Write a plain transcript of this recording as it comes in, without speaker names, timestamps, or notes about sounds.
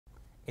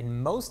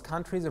In most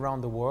countries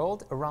around the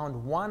world,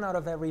 around 1 out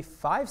of every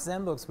 5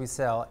 ZenBooks we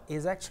sell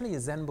is actually a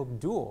ZenBook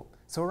Duo,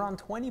 so around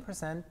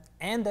 20%,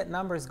 and that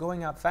number is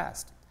going up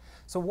fast.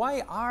 So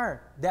why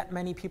are that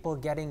many people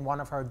getting one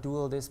of our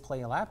dual display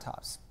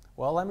laptops?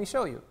 Well, let me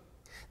show you.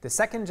 The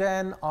second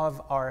gen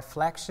of our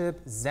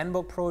flagship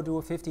ZenBook Pro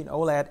Duo 15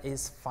 OLED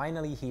is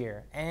finally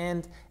here,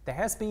 and there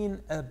has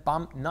been a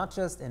bump not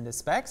just in the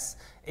specs,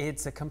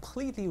 it's a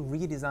completely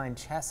redesigned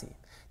chassis.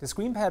 The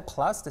ScreenPad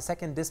Plus, the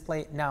second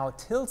display, now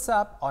tilts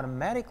up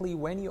automatically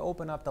when you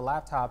open up the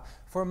laptop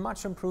for a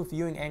much improved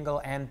viewing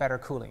angle and better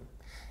cooling.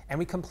 And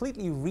we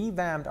completely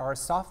revamped our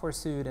software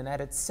suite and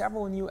added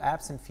several new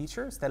apps and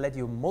features that let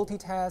you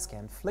multitask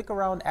and flick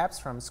around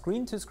apps from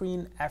screen to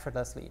screen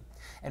effortlessly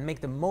and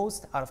make the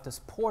most out of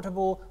this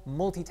portable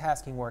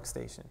multitasking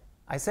workstation.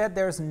 I said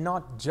there's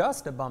not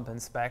just a bump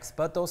in specs,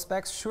 but those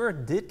specs sure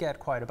did get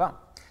quite a bump.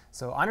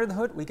 So under the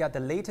hood, we got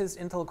the latest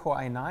Intel Core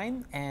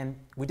i9, and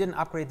we didn't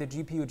upgrade the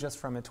GPU just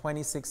from a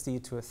 2060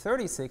 to a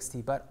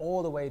 3060, but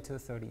all the way to a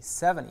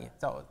 3070.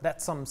 So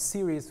that's some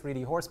serious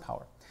 3D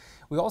horsepower.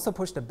 We also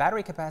pushed the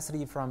battery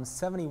capacity from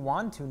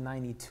 71 to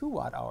 92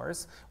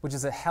 watt-hours, which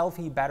is a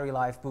healthy battery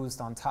life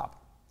boost on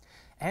top.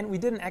 And we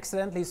didn't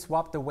accidentally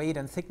swap the weight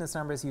and thickness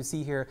numbers you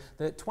see here.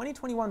 The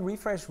 2021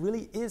 refresh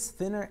really is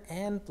thinner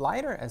and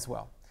lighter as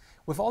well.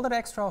 With all that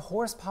extra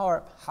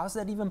horsepower, how's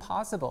that even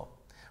possible?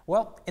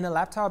 Well, in a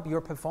laptop,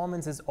 your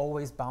performance is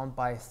always bound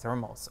by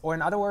thermals, or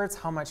in other words,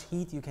 how much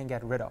heat you can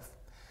get rid of.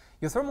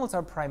 Your thermals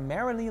are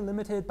primarily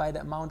limited by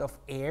the amount of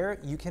air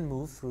you can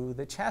move through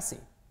the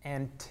chassis.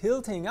 And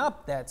tilting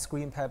up that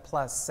ScreenPad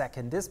Plus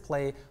second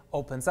display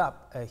opens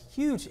up a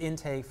huge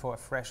intake for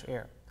fresh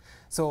air.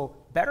 So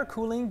better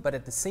cooling, but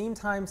at the same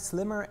time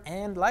slimmer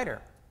and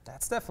lighter.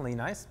 That's definitely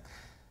nice.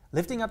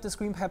 Lifting up the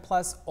ScreenPad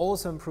Plus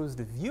also improves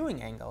the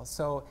viewing angle,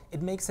 so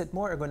it makes it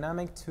more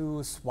ergonomic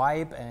to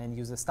swipe and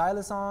use a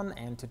stylus on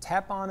and to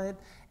tap on it,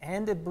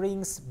 and it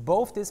brings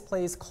both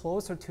displays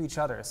closer to each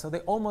other, so they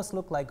almost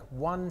look like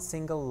one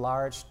single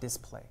large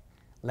display.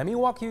 Let me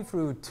walk you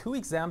through 2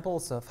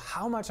 examples of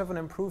how much of an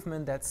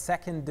improvement that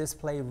second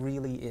display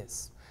really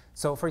is.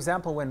 So for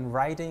example, when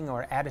writing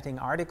or editing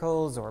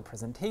articles or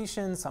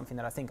presentations, something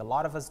that I think a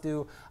lot of us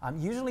do,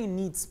 usually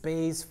need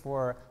space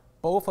for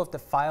both of the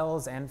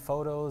files and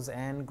photos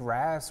and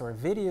graphs or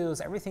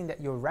videos, everything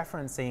that you're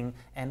referencing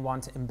and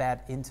want to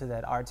embed into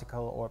that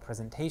article or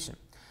presentation.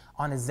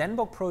 On a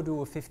ZenBook Pro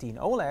Duo 15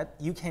 OLED,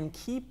 you can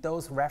keep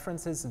those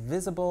references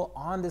visible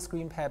on the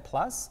ScreenPad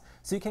Plus,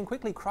 so you can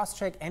quickly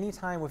cross-check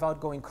anytime without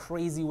going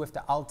crazy with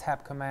the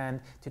Alt-Tab command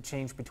to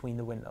change between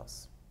the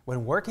windows.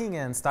 When working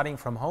and studying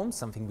from home,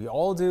 something we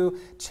all do,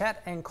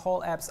 chat and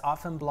call apps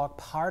often block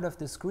part of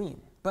the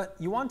screen. But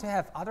you want to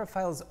have other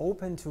files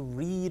open to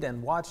read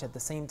and watch at the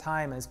same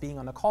time as being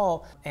on a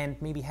call,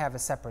 and maybe have a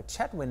separate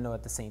chat window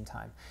at the same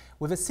time.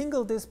 With a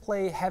single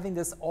display, having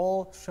this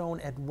all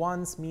shown at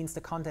once means the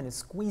content is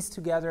squeezed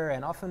together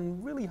and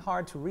often really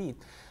hard to read.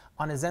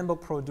 On a ZenBook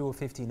Pro Duo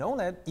 15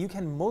 OLED, you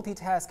can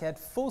multitask at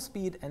full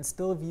speed and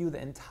still view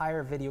the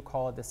entire video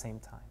call at the same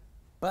time.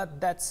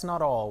 But that's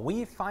not all.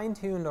 We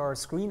fine-tuned our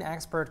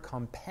ScreenXpert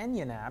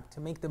companion app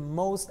to make the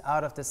most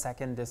out of the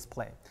second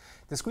display.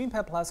 The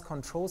ScreenPad Plus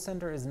control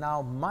center is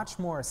now much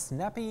more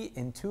snappy,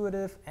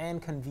 intuitive,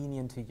 and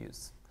convenient to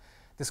use.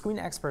 The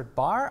ScreenXpert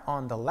bar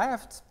on the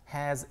left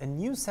has a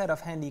new set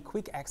of handy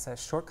quick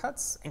access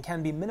shortcuts and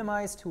can be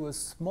minimized to a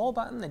small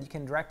button that you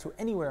can drag to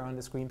anywhere on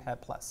the ScreenPad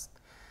Plus.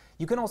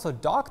 You can also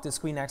dock the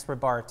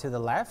ScreenXpert bar to the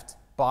left,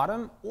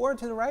 bottom, or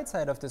to the right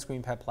side of the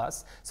ScreenPad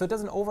Plus, so it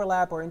doesn't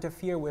overlap or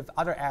interfere with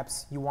other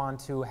apps you want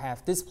to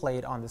have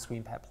displayed on the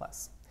ScreenPad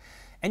Plus.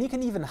 And you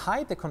can even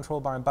hide the control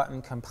bar and button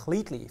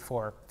completely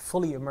for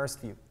fully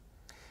immersed view.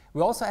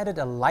 We also added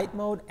a light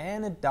mode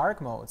and a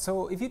dark mode,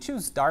 so if you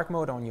choose dark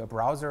mode on your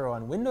browser or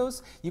on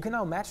Windows, you can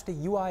now match the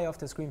UI of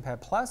the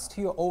ScreenPad Plus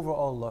to your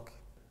overall look.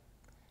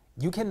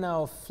 You can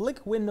now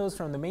flick windows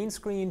from the main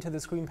screen to the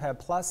ScreenPad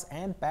Plus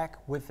and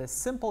back with a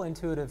simple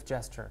intuitive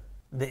gesture.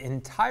 The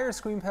entire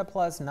ScreenPad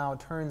Plus now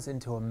turns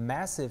into a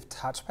massive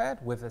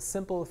touchpad with a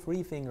simple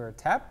 3-finger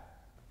tap.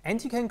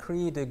 And you can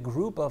create a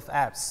group of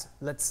apps,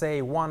 let's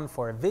say one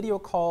for a video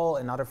call,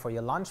 another for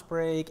your lunch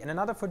break, and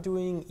another for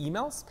doing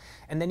emails.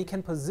 And then you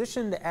can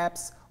position the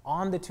apps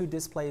on the 2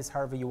 displays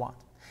however you want.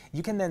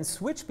 You can then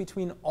switch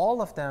between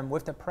all of them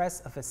with the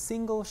press of a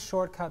single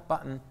shortcut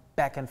button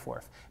back and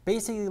forth.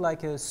 Basically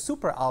like a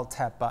super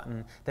Alt-Tab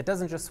button that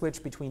doesn't just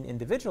switch between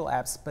individual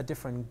apps, but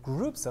different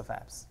groups of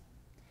apps.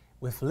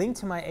 With Link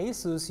to My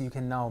ASUS, you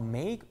can now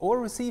make or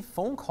receive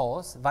phone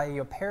calls via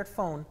your paired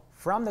phone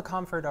from the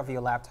comfort of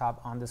your laptop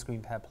on the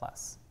ScreenPad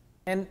Plus.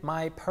 And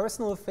my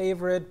personal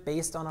favorite,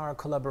 based on our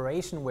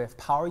collaboration with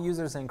power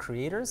users and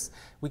creators,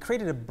 we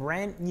created a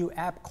brand new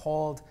app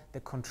called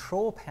the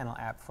Control Panel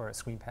app for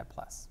ScreenPad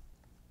Plus.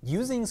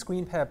 Using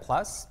ScreenPad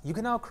Plus, you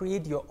can now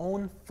create your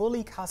own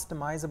fully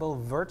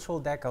customizable virtual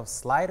deck of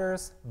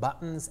sliders,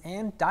 buttons,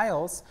 and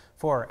dials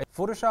for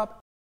Photoshop,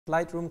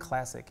 Lightroom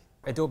Classic,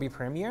 Adobe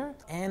Premiere,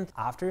 and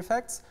After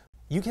Effects.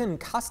 You can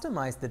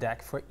customize the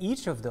deck for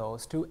each of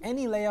those to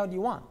any layout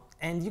you want.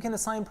 and you can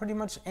assign pretty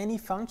much any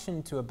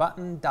function to a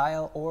button,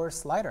 dial, or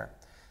slider.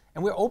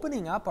 And we're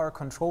opening up our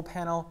control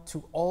panel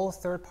to all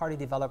third-party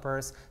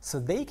developers so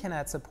they can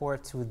add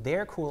support to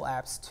their cool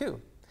apps too.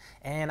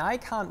 And I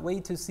can't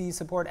wait to see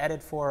support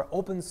added for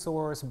open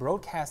source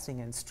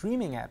broadcasting and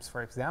streaming apps,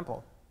 for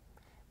example.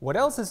 What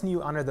else is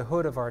new under the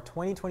hood of our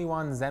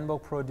 2021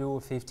 ZenBook Pro Duo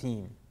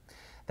 15?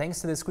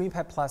 Thanks to the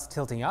ScreenPad Plus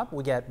tilting up,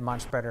 we get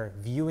much better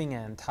viewing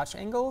and touch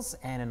angles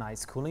and a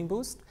nice cooling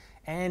boost.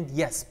 And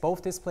yes,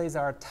 both displays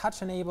are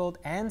touch-enabled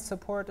and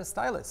support a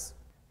stylus.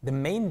 The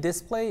main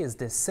display is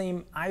the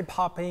same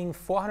eye-popping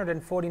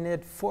 440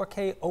 nit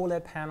 4K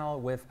OLED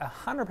panel with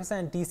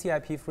 100%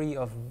 DCI-P free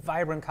of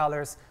vibrant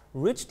colors,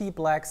 rich deep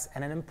blacks,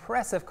 and an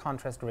impressive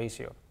contrast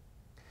ratio.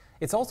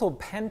 It's also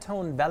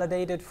Pantone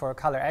validated for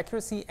color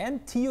accuracy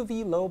and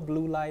TUV low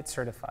blue light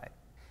certified.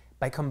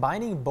 By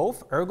combining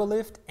both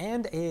ErgoLift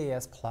and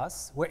AAS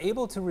Plus, we're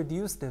able to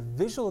reduce the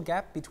visual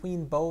gap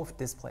between both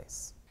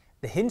displays.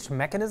 The hinge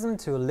mechanism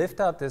to lift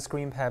up the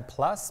ScreenPad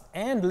Plus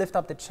and lift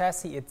up the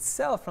chassis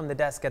itself from the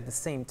desk at the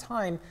same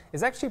time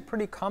is actually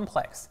pretty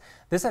complex.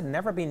 This had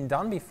never been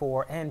done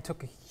before and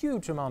took a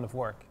huge amount of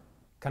work.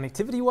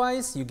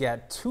 Connectivity-wise, you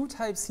get two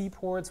Type-C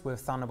ports with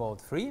Thunderbolt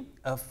 3,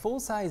 a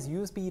full-size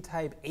USB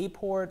Type-A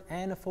port,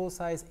 and a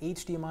full-size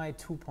HDMI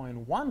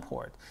 2.1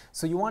 port.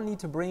 So you won't need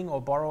to bring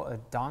or borrow a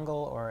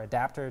dongle or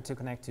adapter to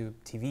connect to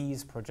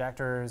TVs,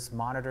 projectors,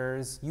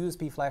 monitors,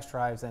 USB flash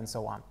drives, and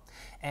so on.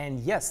 And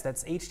yes,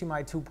 that's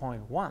HDMI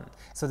 2.1.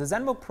 So the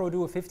ZenBook Pro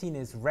Duo 15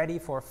 is ready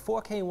for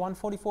 4K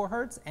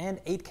 144Hz and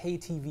 8K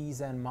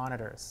TVs and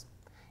monitors.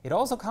 It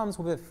also comes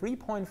with a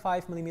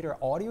 3.5mm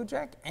audio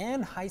jack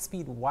and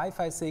high-speed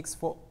Wi-Fi 6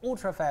 for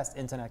ultra-fast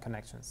internet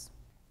connections.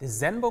 The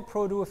ZenBook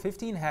Pro Duo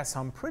 15 has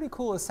some pretty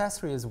cool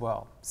accessories as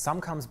well.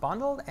 Some comes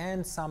bundled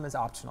and some is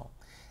optional.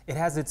 It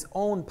has its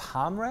own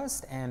palm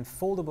rest and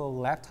foldable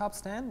laptop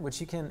stand,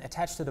 which you can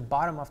attach to the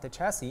bottom of the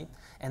chassis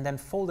and then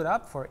fold it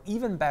up for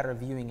even better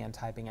viewing and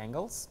typing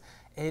angles.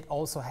 It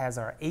also has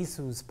our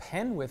ASUS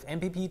pen with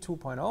MPP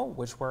 2.0,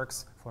 which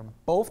works for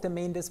both the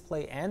main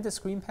display and the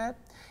ScreenPad.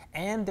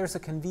 And there's a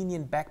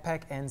convenient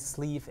backpack and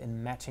sleeve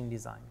in matching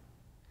design.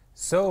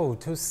 So,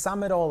 to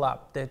sum it all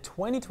up, the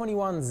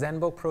 2021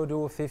 ZenBook Pro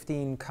Duo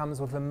 15 comes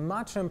with a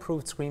much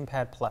improved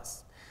ScreenPad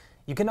Plus.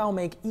 You can now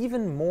make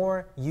even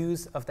more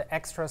use of the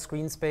extra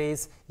screen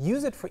space,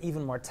 use it for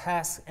even more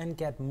tasks, and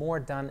get more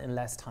done in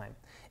less time.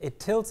 It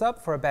tilts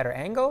up for a better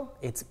angle,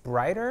 it's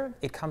brighter,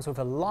 it comes with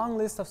a long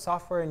list of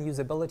software and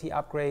usability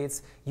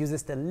upgrades,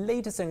 uses the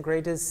latest and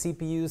greatest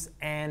CPUs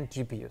and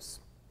GPUs.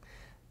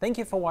 Thank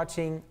you for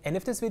watching, and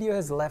if this video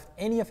has left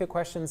any of your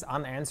questions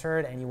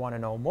unanswered and you want to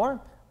know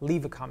more,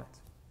 leave a comment.